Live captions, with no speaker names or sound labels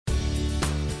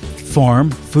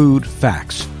Farm Food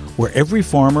Facts, where every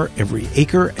farmer, every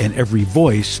acre, and every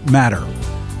voice matter.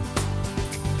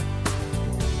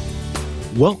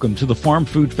 Welcome to the Farm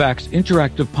Food Facts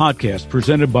interactive podcast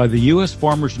presented by the U.S.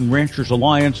 Farmers and Ranchers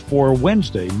Alliance for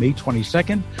Wednesday, May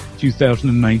 22nd,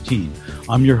 2019.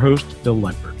 I'm your host, Bill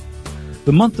Lempert.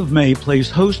 The month of May plays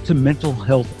host to Mental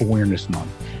Health Awareness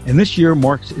Month, and this year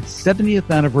marks its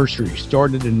 70th anniversary,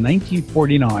 started in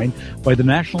 1949 by the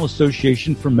National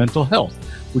Association for Mental Health,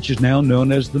 which is now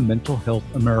known as the Mental Health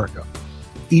America.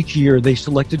 Each year they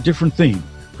select a different theme.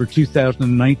 For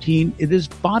 2019, it is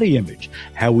body image,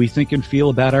 how we think and feel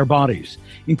about our bodies.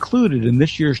 Included in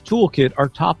this year's toolkit are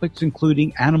topics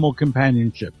including animal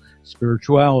companionship,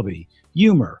 spirituality,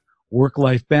 humor,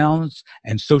 work-life balance,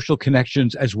 and social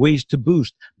connections as ways to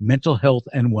boost mental health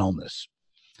and wellness.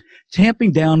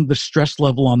 Tamping Down the Stress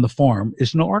Level on the Farm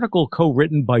is an article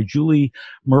co-written by Julie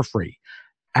Murphy,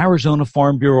 Arizona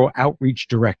Farm Bureau Outreach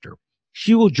Director.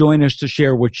 She will join us to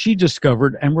share what she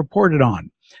discovered and reported on.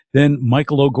 Then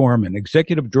Michael O'Gorman,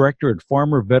 Executive Director at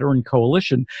Farmer Veteran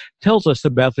Coalition, tells us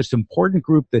about this important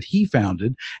group that he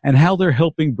founded and how they're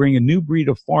helping bring a new breed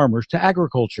of farmers to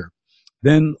agriculture.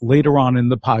 Then later on in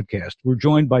the podcast, we're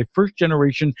joined by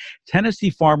first-generation Tennessee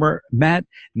farmer Matt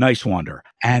Niswander,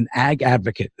 an ag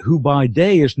advocate who by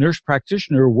day is nurse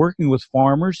practitioner working with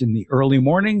farmers in the early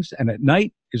mornings and at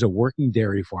night is a working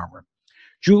dairy farmer.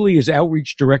 Julie is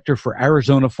Outreach Director for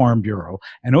Arizona Farm Bureau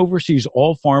and oversees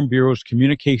all Farm Bureau's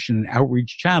communication and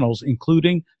outreach channels,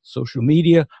 including social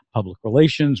media, public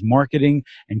relations, marketing,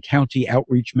 and county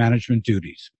outreach management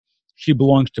duties. She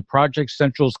belongs to Project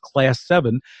Central's Class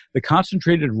 7, the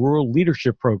concentrated rural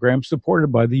leadership program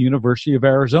supported by the University of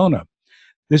Arizona.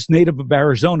 This native of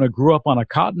Arizona grew up on a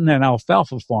cotton and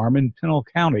alfalfa farm in Pinal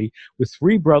County with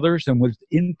three brothers and was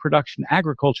in production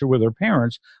agriculture with her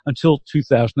parents until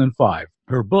 2005.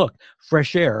 Her book,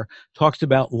 Fresh Air, talks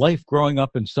about life growing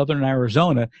up in southern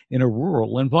Arizona in a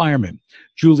rural environment.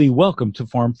 Julie, welcome to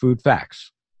Farm Food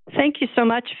Facts. Thank you so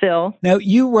much, Phil. Now,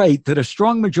 you write that a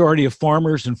strong majority of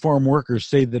farmers and farm workers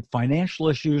say that financial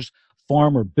issues,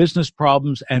 farm or business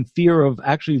problems, and fear of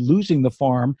actually losing the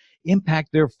farm impact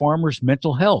their farmers'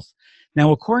 mental health.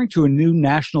 Now, according to a new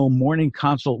national Morning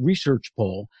Consult research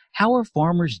poll, how are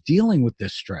farmers dealing with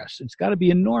this stress? It's got to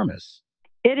be enormous.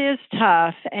 It is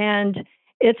tough, and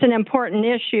it's an important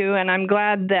issue, and I'm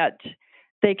glad that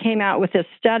they came out with this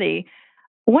study.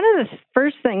 One of the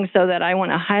first things, though, that I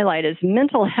want to highlight is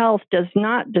mental health does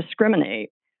not discriminate.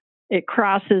 It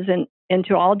crosses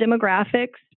into all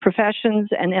demographics, professions,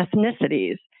 and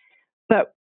ethnicities.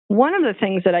 But one of the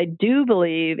things that I do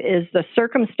believe is the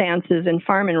circumstances in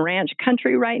farm and ranch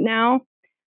country right now,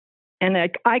 and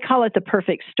I call it the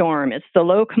perfect storm. It's the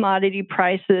low commodity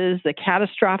prices, the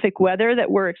catastrophic weather that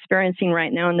we're experiencing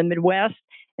right now in the Midwest,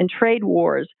 and trade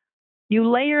wars. You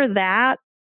layer that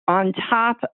on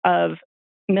top of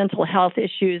mental health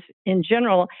issues in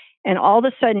general, and all of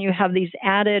a sudden you have these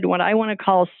added, what I want to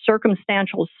call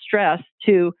circumstantial stress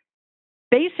to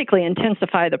basically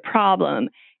intensify the problem.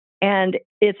 And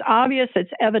it's obvious,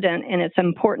 it's evident, and it's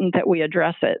important that we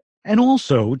address it. And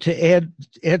also, to add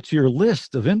to your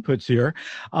list of inputs here,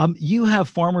 you have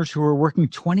farmers who are working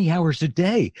 20 hours a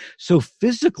day. So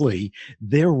physically,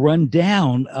 they're run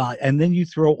down. And then you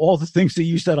throw all the things that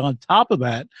you said on top of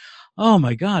that. Oh,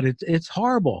 my God, it's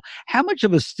horrible. How much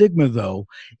of a stigma, though,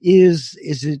 is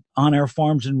it on our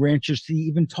farms and ranches to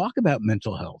even talk about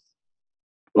mental health?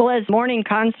 Well, as Morning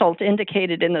Consult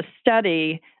indicated in the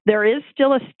study, there is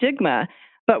still a stigma.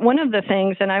 But one of the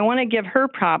things, and I want to give her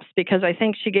props because I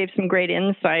think she gave some great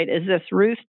insight, is this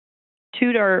Ruth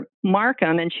Tudor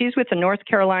Markham, and she's with the North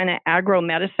Carolina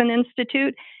Agro-Medicine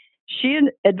Institute. She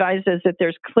advises that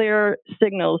there's clear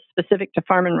signals specific to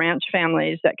farm and ranch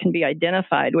families that can be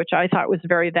identified, which I thought was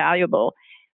very valuable.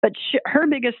 But her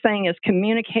biggest thing is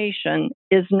communication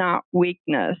is not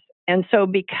weakness. And so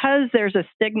because there's a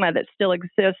stigma that still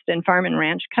exists in farm and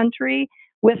ranch country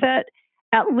with it,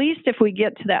 at least if we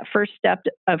get to that first step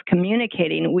of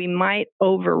communicating, we might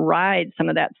override some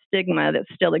of that stigma that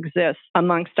still exists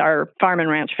amongst our farm and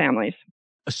ranch families.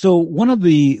 So one of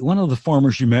the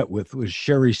farmers you met with was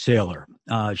Sherry Saylor.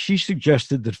 She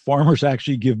suggested that farmers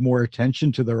actually give more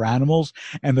attention to their animals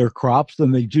and their crops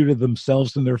than they do to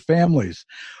themselves and their families.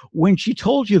 When she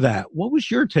told you that, what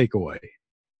was your takeaway?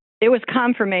 It was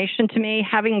confirmation to me,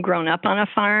 having grown up on a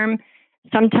farm.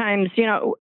 Sometimes,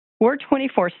 we're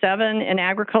 24/7 in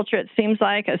agriculture, it seems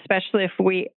like, especially if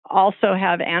we also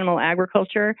have animal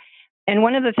agriculture. And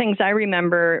one of the things I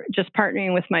remember just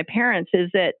partnering with my parents is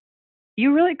that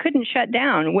you really couldn't shut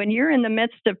down. When you're in the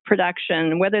midst of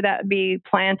production, whether that be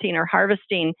planting or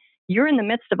harvesting, you're in the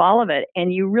midst of all of it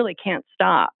and you really can't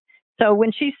stop. So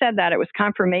when she said that, it was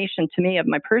confirmation to me of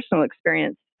my personal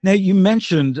experience. Now, you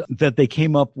mentioned that they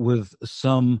came up with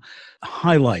some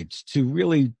highlights to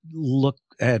really look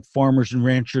at farmers and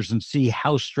ranchers and see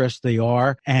how stressed they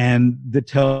are and the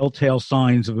telltale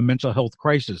signs of a mental health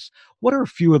crisis. What are a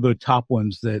few of the top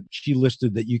ones that she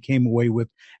listed that you came away with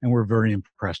and were very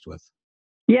impressed with?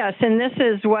 Yes, and this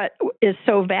is what is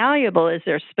so valuable is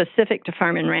they're specific to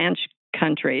farm and ranch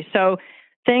country. So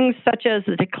things such as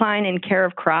the decline in care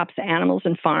of crops, animals,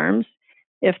 and farms.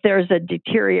 If there's a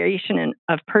deterioration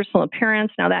of personal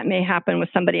appearance, now that may happen with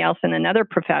somebody else in another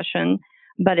profession,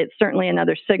 but it's certainly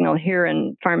another signal here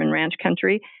in farm and ranch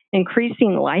country.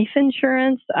 Increasing life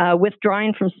insurance,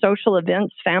 withdrawing from social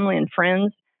events, family and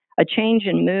friends, a change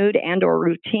in mood and or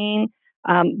routine.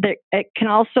 It can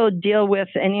also deal with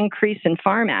an increase in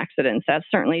farm accidents. That's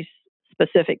certainly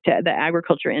specific to the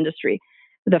agriculture industry.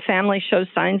 The family shows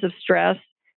signs of stress.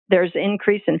 There's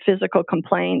increase in physical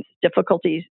complaints,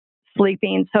 difficulties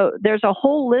sleeping. So there's a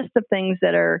whole list of things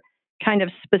that are kind of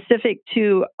specific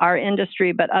to our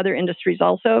industry, but other industries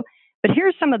also. But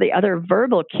here's some of the other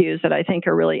verbal cues that I think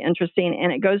are really interesting.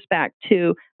 And it goes back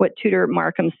to what Tudor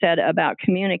Markham said about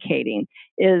communicating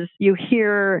is you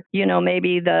hear,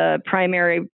 maybe the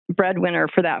primary breadwinner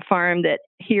for that farm that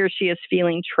he or she is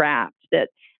feeling trapped, that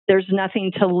there's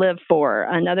nothing to live for.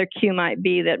 Another cue might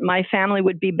be that my family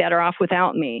would be better off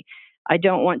without me. I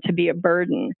don't want to be a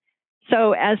burden.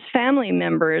 So as family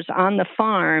members on the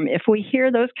farm, if we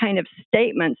hear those kind of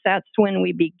statements, that's when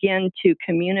we begin to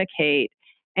communicate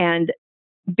and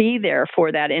be there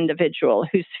for that individual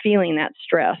who's feeling that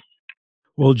stress.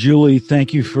 Well, Julie,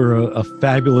 thank you for a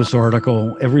fabulous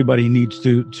article. Everybody needs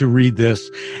to read this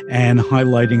and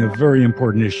highlighting a very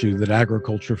important issue that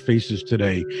agriculture faces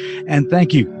today. And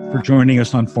thank you for joining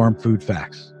us on Farm Food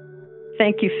Facts.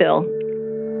 Thank you, Phil.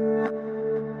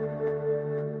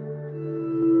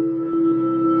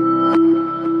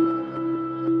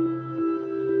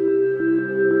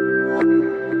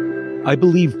 I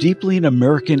believe deeply in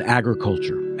American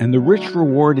agriculture and the rich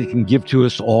reward it can give to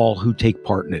us all who take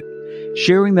part in it.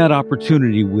 Sharing that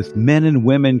opportunity with men and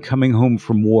women coming home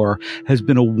from war has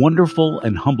been a wonderful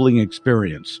and humbling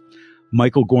experience.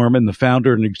 Michael Gorman, the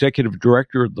founder and executive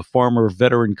director of the Farmer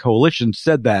Veteran Coalition,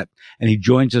 said that, and he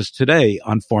joins us today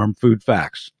on Farm Food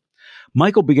Facts.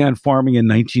 Michael began farming in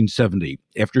 1970.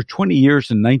 After 20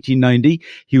 years in 1990,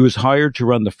 he was hired to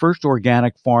run the first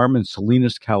organic farm in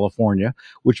Salinas, California,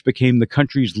 which became the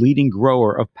country's leading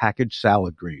grower of packaged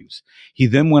salad greens. He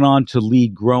then went on to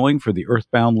lead growing for the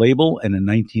Earthbound label and in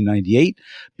 1998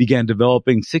 began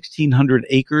developing 1,600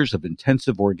 acres of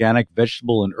intensive organic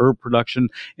vegetable and herb production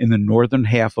in the northern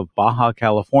half of Baja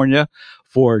California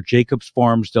for Jacobs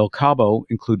Farms Del Cabo,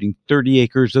 including 30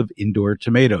 acres of indoor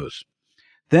tomatoes.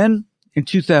 Then, in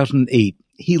 2008,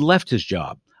 he left his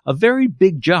job, a very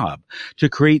big job, to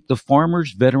create the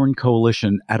Farmers Veteran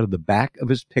Coalition out of the back of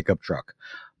his pickup truck.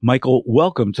 Michael,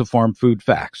 welcome to Farm Food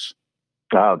Facts.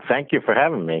 Thank you for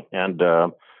having me, and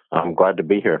I'm glad to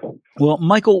be here. Well,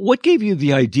 Michael, what gave you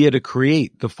the idea to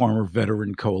create the Farmer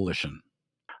Veteran Coalition?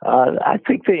 I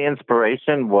think the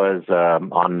inspiration was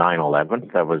on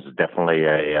 9/11. That was definitely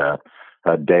a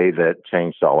day that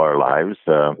changed all our lives.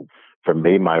 For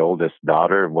me, my oldest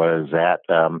daughter was at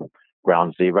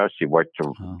Ground Zero. She worked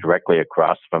directly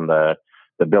across from the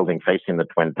building facing the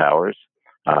Twin Towers.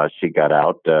 She got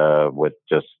out with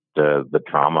just the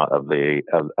trauma of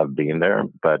being there.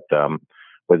 But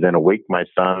within a week, my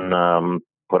son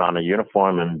put on a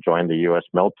uniform and joined the U.S.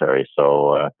 military.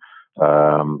 So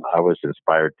I was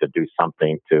inspired to do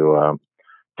something to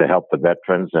help the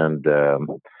veterans. And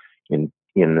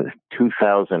in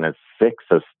 2006,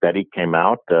 a study came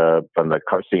out from the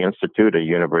Carsey Institute, a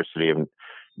University of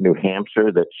New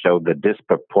Hampshire, that showed the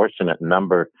disproportionate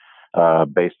number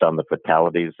based on the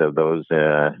fatalities of those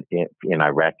in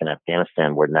Iraq and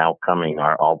Afghanistan were now coming.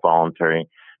 Our all-voluntary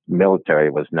military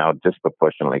was now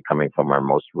disproportionately coming from our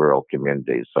most rural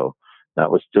communities. So that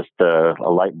was just a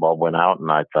light bulb went out, and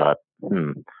I thought,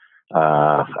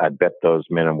 I bet those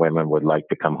men and women would like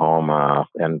to come home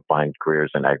and find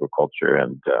careers in agriculture,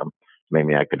 and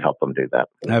maybe I could help them do that.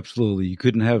 Absolutely. You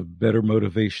couldn't have better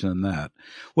motivation than that.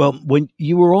 Well, when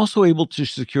you were also able to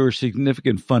secure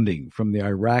significant funding from the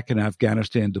Iraq and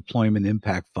Afghanistan Deployment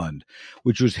Impact Fund,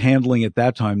 which was handling at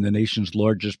that time the nation's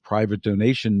largest private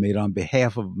donation made on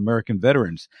behalf of American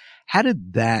veterans. How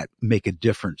did that make a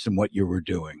difference in what you were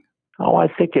doing? Oh, I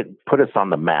think it put us on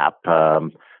the map.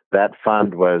 That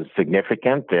fund was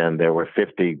significant, and there were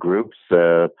 50 groups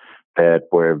that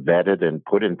were vetted and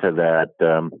put into that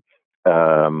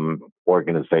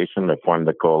organization that formed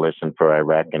the Coalition for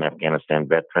Iraq and Afghanistan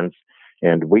Veterans.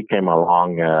 And we came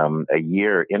along a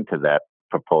year into that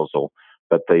proposal.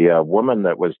 But the woman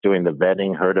that was doing the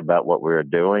vetting heard about what we were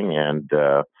doing, and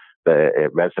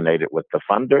it resonated with the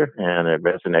funder, and it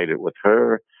resonated with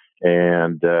her.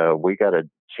 And we got a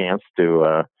chance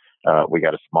to, we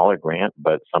got a smaller grant,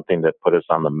 but something that put us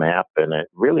on the map. And it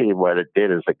really, what it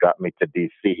did is it got me to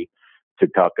D.C. to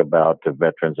talk about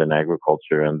veterans in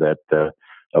agriculture, and that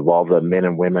of all the men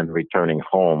and women returning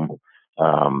home,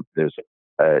 there's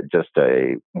just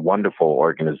a wonderful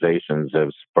organizations have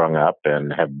sprung up,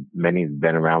 and have many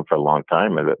been around for a long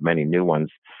time, and many new ones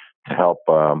to help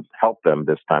them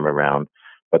this time around.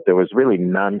 But there was really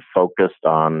none focused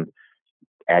on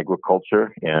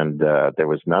agriculture, and there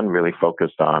was none really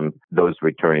focused on those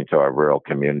returning to our rural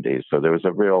communities. So there was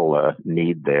a real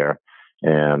need there,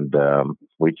 and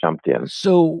we jumped in.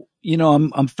 So,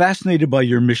 I'm fascinated by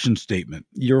your mission statement.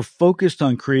 You're focused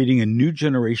on creating a new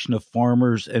generation of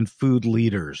farmers and food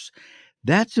leaders.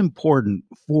 That's important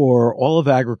for all of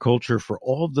agriculture, for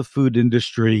all of the food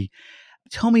industry.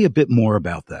 Tell me a bit more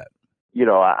about that.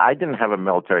 I didn't have a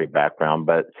military background,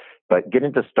 but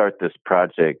getting to start this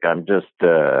project, I'm just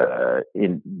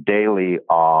in daily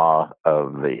awe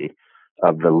of the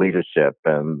leadership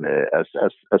and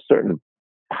a certain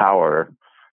power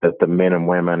that the men and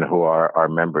women who are our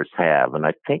members have. And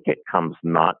I think it comes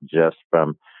not just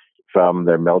from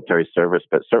their military service,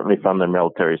 but certainly from their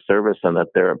military service, and that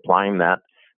they're applying that.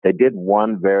 They did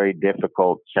one very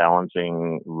difficult,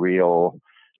 challenging, real,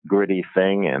 gritty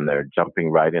thing, and they're jumping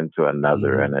right into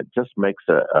another. Mm-hmm. And it just makes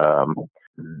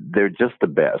they're just the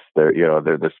best. They're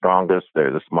the strongest,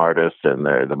 they're the smartest, and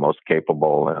they're the most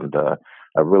capable. And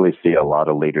I really see a lot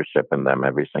of leadership in them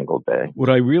every single day. What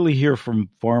I really hear from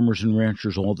farmers and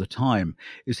ranchers all the time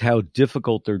is how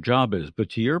difficult their job is. But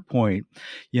to your point,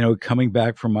 coming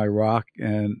back from Iraq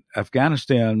and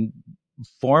Afghanistan,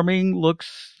 farming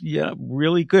looks,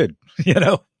 really good,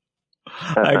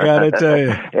 I gotta tell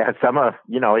you. Yeah,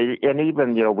 and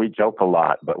even, we joke a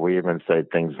lot, but we even say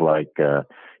things like, the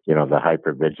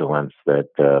hypervigilance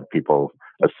that people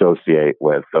associate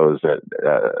with those that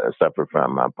suffer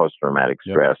from post-traumatic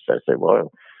stress. Yep. I say,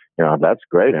 well, that's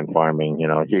great in farming.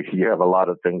 You have a lot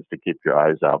of things to keep your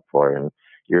eyes out for and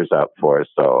ears out for.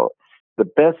 So the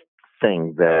best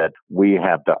thing that we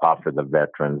have to offer the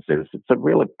veterans is it's a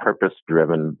really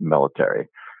purpose-driven military,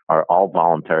 our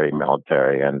all-voluntary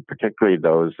military, and particularly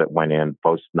those that went in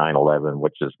post 9/11,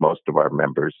 which is most of our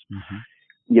members.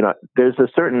 Mm-hmm. There's a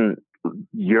certain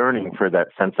yearning for that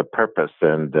sense of purpose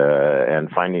and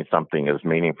finding something as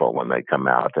meaningful when they come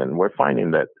out. And we're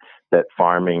finding that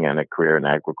farming and a career in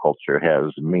agriculture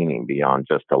has meaning beyond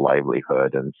just a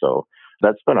livelihood. And so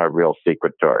that's been our real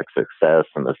secret to our success,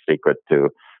 and the secret to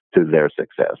their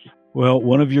success. Well,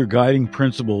 one of your guiding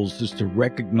principles is to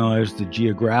recognize the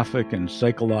geographic and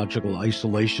psychological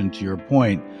isolation, to your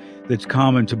point, that's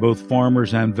common to both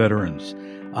farmers and veterans.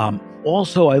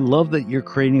 Also, I love that you're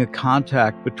creating a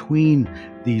contact between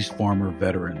these farmer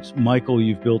veterans. Michael,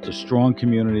 you've built a strong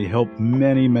community, helped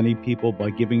many, many people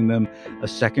by giving them a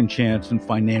second chance and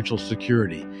financial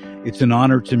security. It's an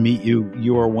honor to meet you.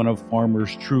 You are one of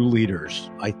farmers' true leaders.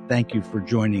 I thank you for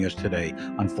joining us today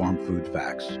on Farm Food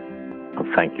Facts.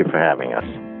 Well, thank you for having us.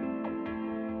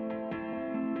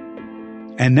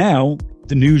 And now,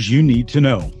 the news you need to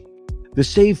know. The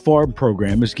Save Farm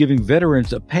program is giving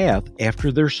veterans a path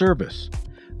after their service.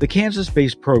 The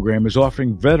Kansas-based program is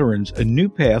offering veterans a new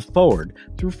path forward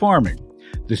through farming.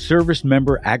 The Service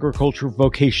Member Agriculture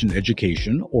Vocation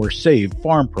Education, or SAVE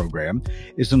Farm program,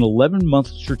 is an 11-month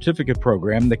certificate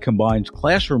program that combines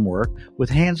classroom work with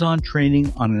hands-on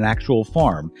training on an actual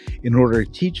farm in order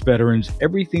to teach veterans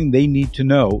everything they need to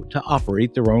know to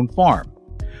operate their own farm.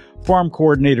 Farm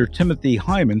Coordinator Timothy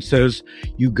Hyman says,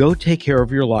 you go take care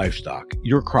of your livestock,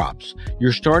 your crops.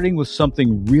 You're starting with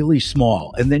something really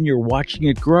small, and then you're watching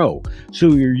it grow. So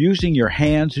you're using your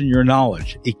hands and your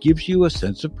knowledge. It gives you a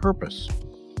sense of purpose.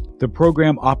 The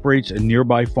program operates a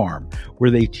nearby farm where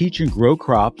they teach and grow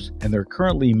crops, and they're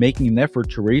currently making an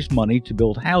effort to raise money to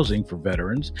build housing for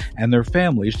veterans and their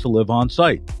families to live on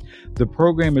site. The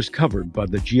program is covered by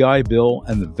the GI Bill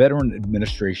and the Veteran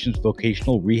Administration's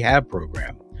Vocational Rehab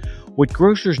Program. What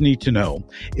grocers need to know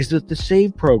is that the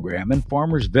SAVE program and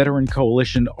Farmers Veteran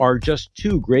Coalition are just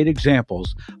two great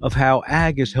examples of how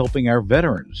ag is helping our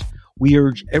veterans. We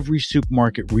urge every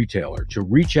supermarket retailer to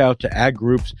reach out to ag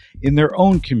groups in their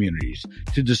own communities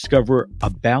to discover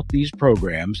about these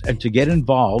programs and to get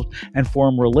involved and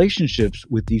form relationships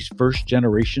with these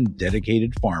first-generation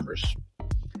dedicated farmers.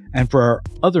 And for our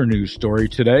other news story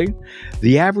today,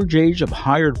 the average age of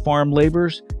hired farm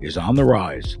laborers is on the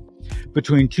rise.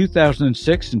 Between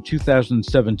 2006 and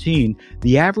 2017,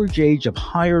 the average age of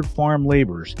hired farm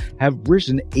laborers have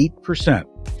risen 8%.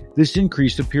 This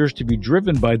increase appears to be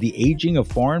driven by the aging of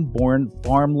foreign-born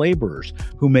farm laborers,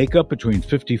 who make up between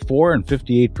 54 and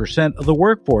 58% of the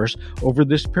workforce over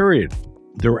this period.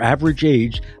 Their average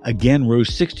age again rose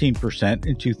 16%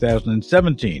 in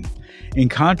 2017. In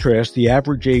contrast, the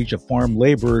average age of farm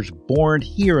laborers born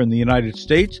here in the United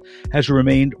States has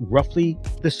remained roughly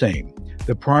the same.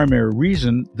 The primary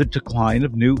reason, the decline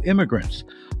of new immigrants.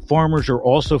 Farmers are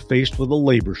also faced with a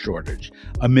labor shortage.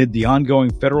 Amid the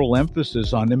ongoing federal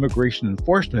emphasis on immigration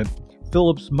enforcement,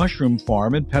 Phillips Mushroom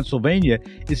Farm in Pennsylvania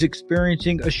is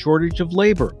experiencing a shortage of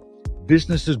labor.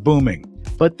 Business is booming,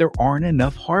 but there aren't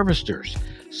enough harvesters.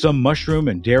 Some mushroom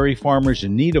and dairy farmers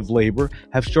in need of labor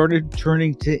have started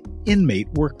turning to inmate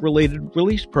work-related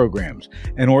release programs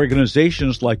and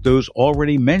organizations like those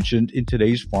already mentioned in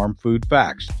today's Farm Food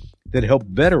Facts that help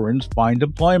veterans find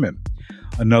employment.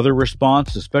 Another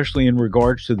response, especially in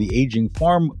regards to the aging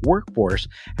farm workforce,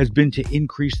 has been to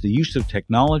increase the use of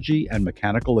technology and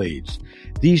mechanical aids.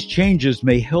 These changes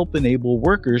may help enable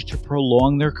workers to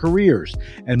prolong their careers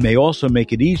and may also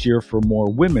make it easier for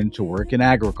more women to work in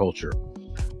agriculture.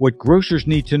 What grocers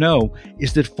need to know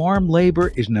is that farm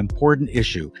labor is an important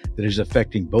issue that is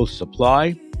affecting both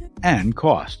supply and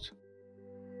cost.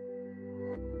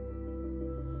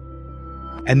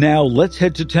 And now let's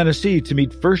head to Tennessee to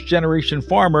meet first-generation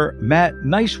farmer Matt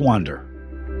Neiswander.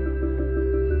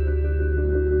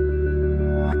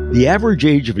 The average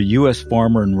age of a U.S.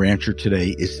 farmer and rancher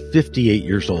today is 58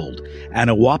 years old, and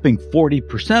a whopping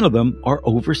 40% of them are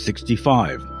over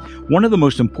 65. One of the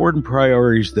most important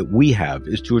priorities that we have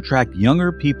is to attract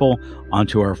younger people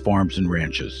onto our farms and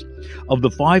ranches. Of the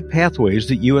 5 pathways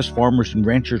that U.S. farmers and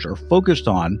ranchers are focused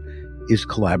on is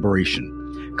collaboration.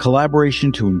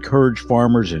 Collaboration to encourage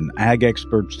farmers and ag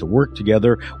experts to work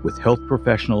together with health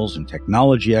professionals and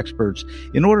technology experts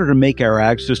in order to make our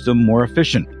ag system more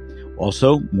efficient,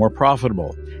 also more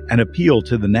profitable, and appeal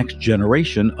to the next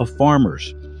generation of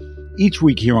farmers. Each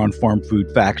week here on Farm Food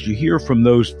Facts, you hear from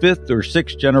those 5th or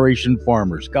 6th generation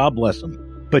farmers. God bless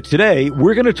them. But today,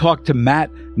 we're going to talk to Matt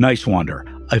Neiswander,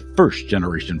 a first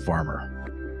generation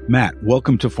farmer. Matt,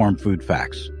 welcome to Farm Food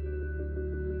Facts.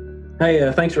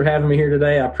 Hey, thanks for having me here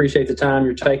today. I appreciate the time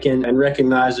you're taking and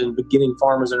recognizing beginning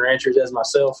farmers and ranchers as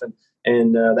myself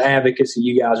and the advocacy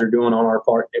you guys are doing on our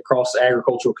part across the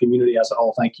agricultural community as a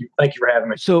whole. Thank you. Thank you for having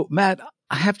me. So, Matt,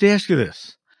 I have to ask you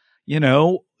this. You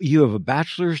know, you have a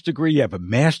bachelor's degree, you have a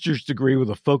master's degree with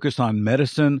a focus on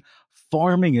medicine.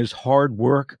 Farming is hard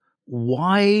work.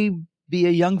 Why be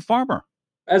a young farmer?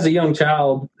 As a young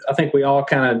child, I think we all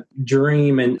kind of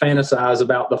dream and fantasize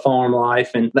about the farm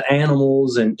life and the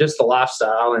animals and just the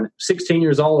lifestyle. And 16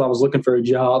 years old, I was looking for a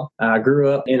job. I grew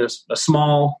up in a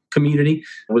small community.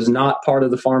 I was not part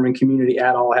of the farming community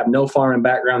at all. I have no farming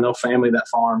background, no family that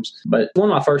farms. But one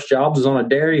of my first jobs was on a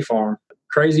dairy farm.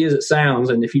 Crazy as it sounds,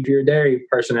 and if you're a dairy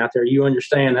person out there, you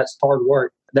understand that's hard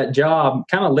work. That job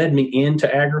kind of led me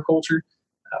into agriculture.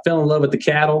 I fell in love with the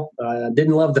cattle. I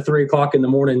didn't love the 3 o'clock in the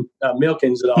morning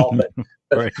milkings at all, but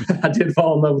Right. I did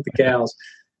fall in love with the cows.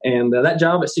 And that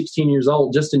job at 16 years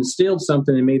old just instilled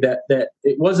something in me that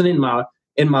it wasn't in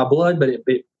my blood, but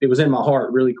it was in my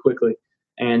heart really quickly.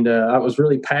 And I was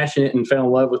really passionate and fell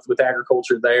in love with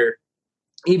agriculture there.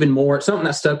 Even more, something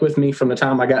that stuck with me from the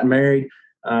time I got married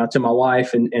to my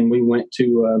wife, and we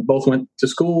both went to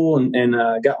school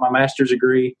and got my master's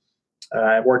degree.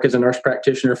 I work as a nurse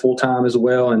practitioner full time as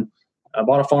well, and I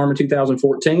bought a farm in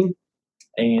 2014.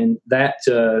 And that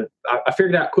I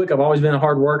figured out quick. I've always been a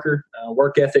hard worker.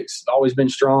 Work ethic's always been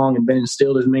strong and been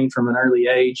instilled in me from an early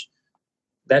age.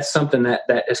 That's something that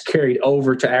has carried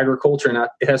over to agriculture, and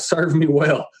it has served me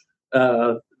well.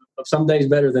 Some days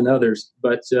better than others,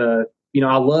 but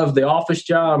I love the office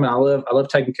job, and I love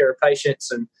taking care of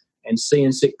patients and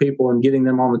seeing sick people and getting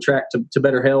them on the track to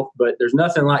better health. But there's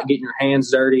nothing like getting your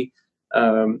hands dirty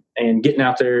and getting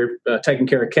out there, taking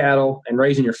care of cattle and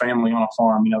raising your family on a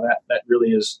farm. That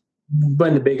really has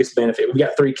been the biggest benefit. We've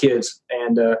got 3 kids,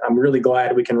 and I'm really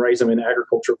glad we can raise them in the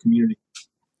agricultural community.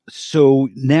 So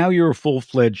now you're a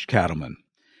full-fledged cattleman.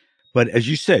 But as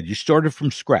you said, you started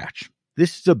from scratch.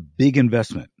 This is a big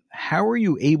investment. How are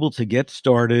you able to get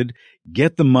started,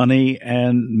 get the money,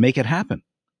 and make it happen?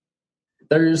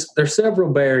 There's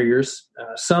several barriers,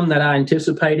 some that I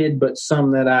anticipated, but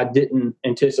some that I didn't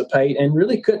anticipate and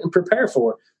really couldn't prepare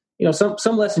for.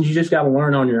 Some lessons you just got to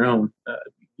learn on your own.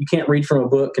 You can't read from a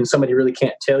book, and somebody really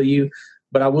can't tell you.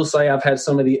 But I will say I've had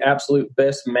some of the absolute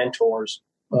best mentors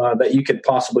that you could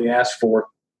possibly ask for.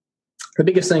 The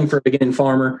biggest thing for a beginning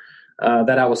farmer,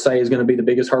 that I will say is going to be the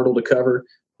biggest hurdle to cover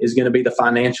is going to be the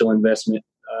financial investment.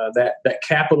 That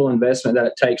capital investment that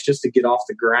it takes just to get off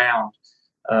the ground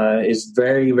is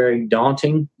very, very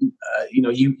daunting.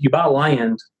 You buy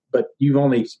land, but you've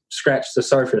only scratched the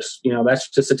surface. That's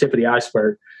just the tip of the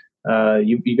iceberg.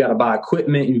 You got to buy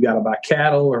equipment, you got to buy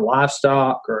cattle or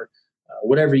livestock or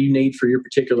whatever you need for your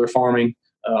particular farming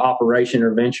operation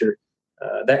or venture.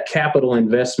 That capital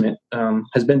investment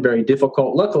has been very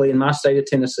difficult. Luckily, in my state of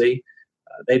Tennessee,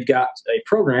 they've got a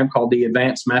program called the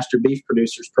Advanced Master Beef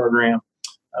Producers Program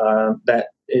that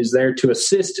is there to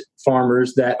assist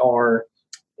farmers that are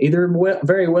either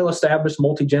very well-established,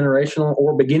 multi-generational,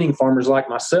 or beginning farmers like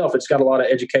myself. It's got a lot of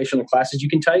educational classes you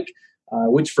can take,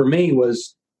 which for me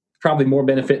was probably more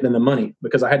benefit than the money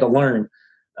because I had to learn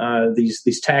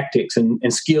these tactics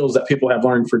and skills that people have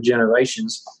learned for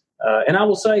generations. And I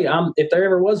will say, if there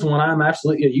ever was one, I'm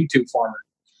absolutely a YouTube farmer.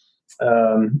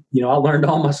 I learned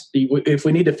if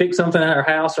we need to fix something at our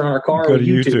house or on our car, go to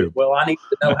YouTube it. Well, I need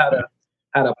to know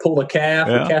how to pull a calf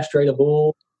or castrate a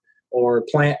bull or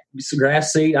plant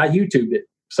grass seed. I YouTubed it.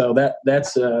 So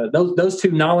that's those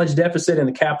two, knowledge deficit and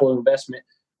the capital investment,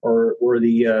 were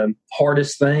the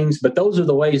hardest things. But those are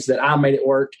the ways that I made it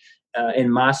work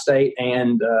in my state,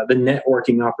 and the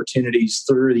networking opportunities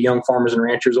through the Young Farmers and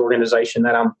Ranchers organization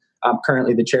that I'm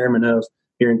currently the chairman of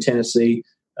here in Tennessee.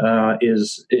 I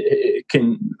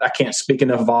can't speak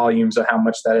enough volumes of how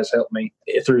much that has helped me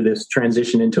through this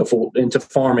transition into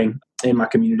farming in my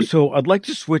community. So I'd like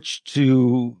to switch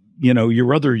to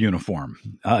your other uniform,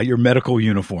 your medical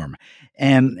uniform,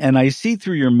 and I see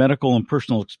through your medical and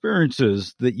personal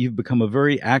experiences that you've become a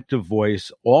very active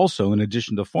voice, also in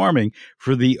addition to farming,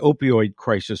 for the opioid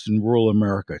crisis in rural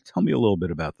America. Tell me a little bit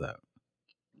about that.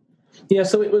 Yeah,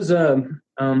 so it was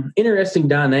interesting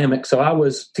dynamic. So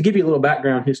to give you a little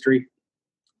background history,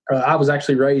 I was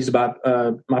actually raised by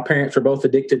my parents were both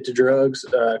addicted to drugs,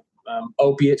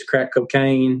 opiates, crack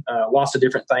cocaine, lots of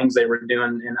different things they were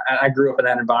doing. And I grew up in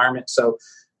that environment. So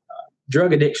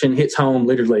drug addiction hits home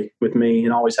literally with me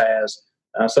and always has.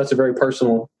 So that's a very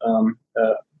personal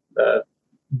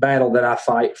battle that I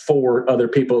fight for other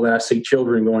people that I see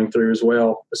children going through as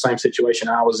well, the same situation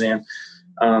I was in.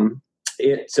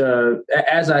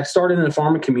 As I started in the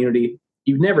farming community,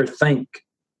 you'd never think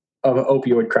of an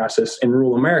opioid crisis in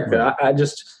rural America. Right. I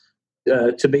just,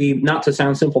 not to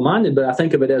sound simple-minded, but I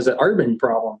think of it as an urban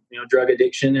problem, drug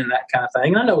addiction and that kind of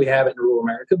thing. I know we have it in rural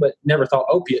America, but never thought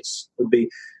opiates would be.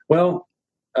 Well,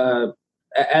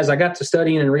 as I got to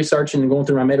studying and researching and going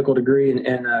through my medical degree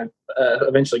and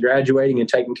eventually graduating and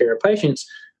taking care of patients,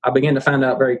 I began to find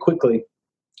out very quickly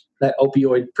that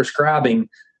opioid prescribing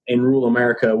in rural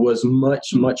America was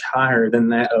much, much higher than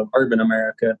that of urban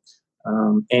America.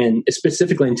 And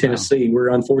specifically in Tennessee, we're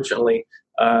unfortunately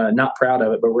not proud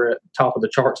of it, but we're at the top of the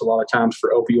charts a lot of times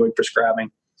for opioid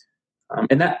prescribing.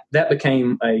 And that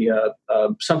became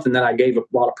something that I gave a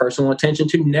lot of personal attention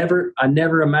to. I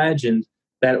never imagined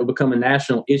that it would become a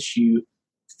national issue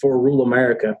for rural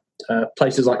America.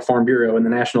 Places like Farm Bureau and the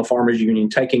National Farmers Union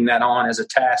taking that on as a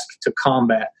task to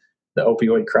combat the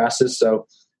opioid crisis. So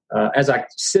as I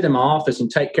sit in my office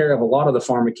and take care of a lot of the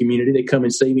farming community, they come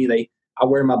and see me. I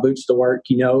wear my boots to work,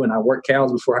 and I work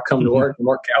cows before I come to work and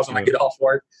work cows when I get off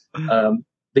work.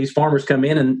 These farmers come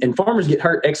in and farmers get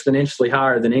hurt exponentially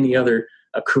higher than any other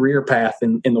career path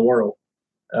in the world.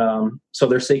 So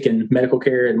they're seeking medical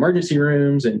care in emergency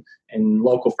rooms and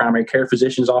local primary care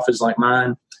physicians' offices like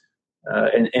mine.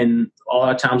 And a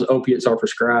lot of times opiates are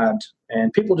prescribed,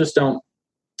 and people just don't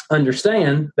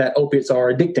understand that opiates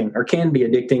are addicting or can be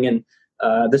addicting. And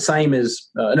the same as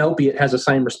an opiate has the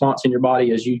same response in your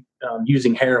body as you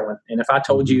using heroin. And if I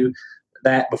told you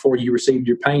that before you received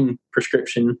your pain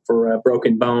prescription for a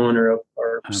broken bone or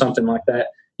something like that,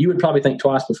 you would probably think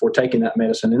twice before taking that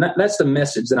medicine. And that's the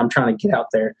message that I'm trying to get out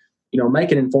there.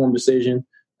 Make an informed decision,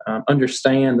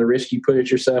 understand the risk you put at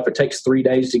yourself. It takes 3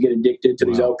 days to get addicted to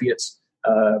these opiates.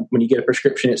 When you get a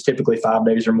prescription, it's typically 5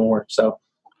 days or more. So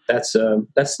that's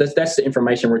the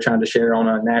information we're trying to share on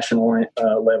a national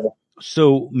level.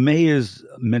 So May is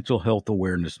Mental Health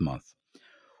Awareness Month.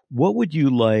 What would you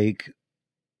like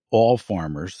all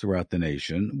farmers throughout the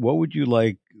nation? What would you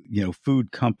like,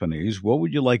 food companies? What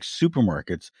would you like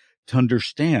supermarkets to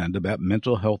understand about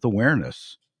mental health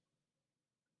awareness?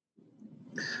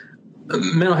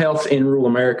 Mental health in rural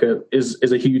America is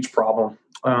a huge problem.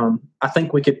 I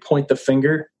think we could point the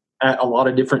finger at a lot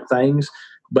of different things,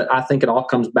 but I think it all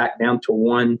comes back down to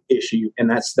one issue, and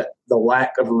that's the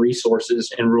lack of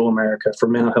resources in rural America for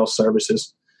mental health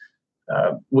services.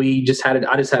 I just had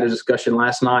a discussion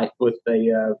last night with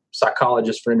a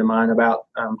psychologist friend of mine about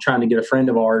trying to get a friend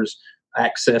of ours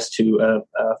access to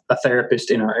a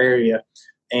therapist in our area.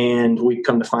 And we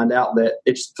come to find out that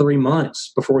it's 3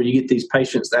 months before you get these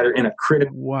patients that are in a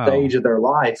critical stage of their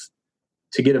life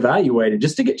to get evaluated,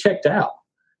 just to get checked out,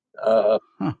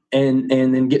 and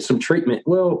then get some treatment.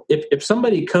 Well, if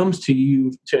somebody comes to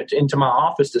you into my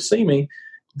office to see me,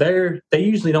 they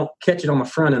usually don't catch it on the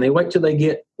front, and they wait till they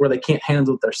get where they can't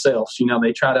handle it themselves.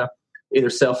 They try to either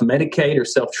self-medicate or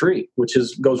self-treat, which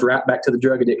goes right back to the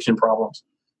drug addiction problems.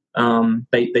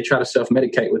 They try to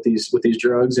self-medicate with these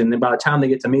drugs, and then by the time they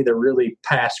get to me, they're really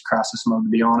past crisis mode, to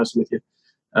be honest with you.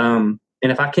 And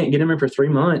if I can't get them in for 3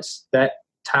 months, that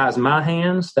ties my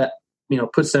hands. That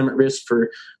puts them at risk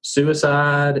for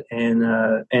suicide and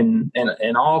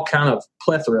all kind of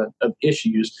plethora of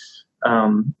issues.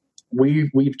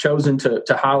 We've chosen to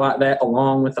highlight that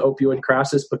along with the opioid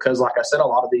crisis because, like I said, a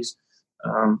lot of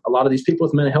these people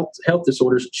with mental health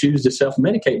disorders choose to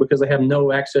self-medicate because they have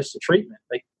no access to treatment.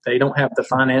 They don't have the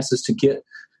finances to get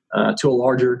to a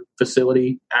larger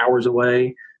facility hours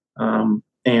away,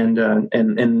 and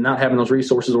not having those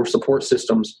resources or support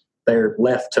systems, they're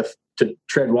left to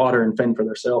tread water and fend for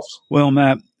themselves. Well,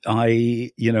 Matt,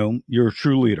 you're a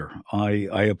true leader.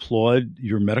 I applaud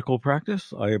your medical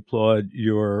practice. I applaud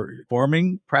your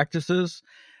farming practices.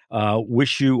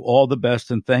 Wish you all the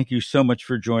best, and thank you so much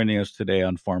for joining us today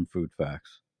on Farm Food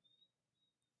Facts.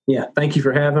 Yeah, thank you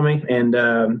for having me, and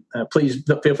please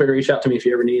feel free to reach out to me if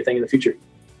you ever need anything in the future.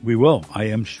 We will. I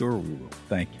am sure we will.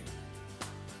 Thank you.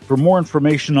 For more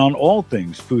information on all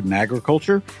things food and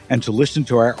agriculture and to listen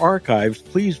to our archives,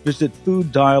 please visit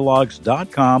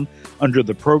fooddialogues.com under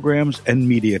the Programs and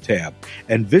Media tab,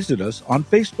 and visit us on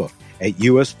Facebook at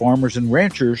U.S. Farmers and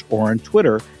Ranchers or on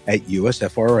Twitter at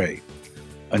USFRA.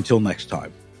 Until next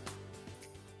time.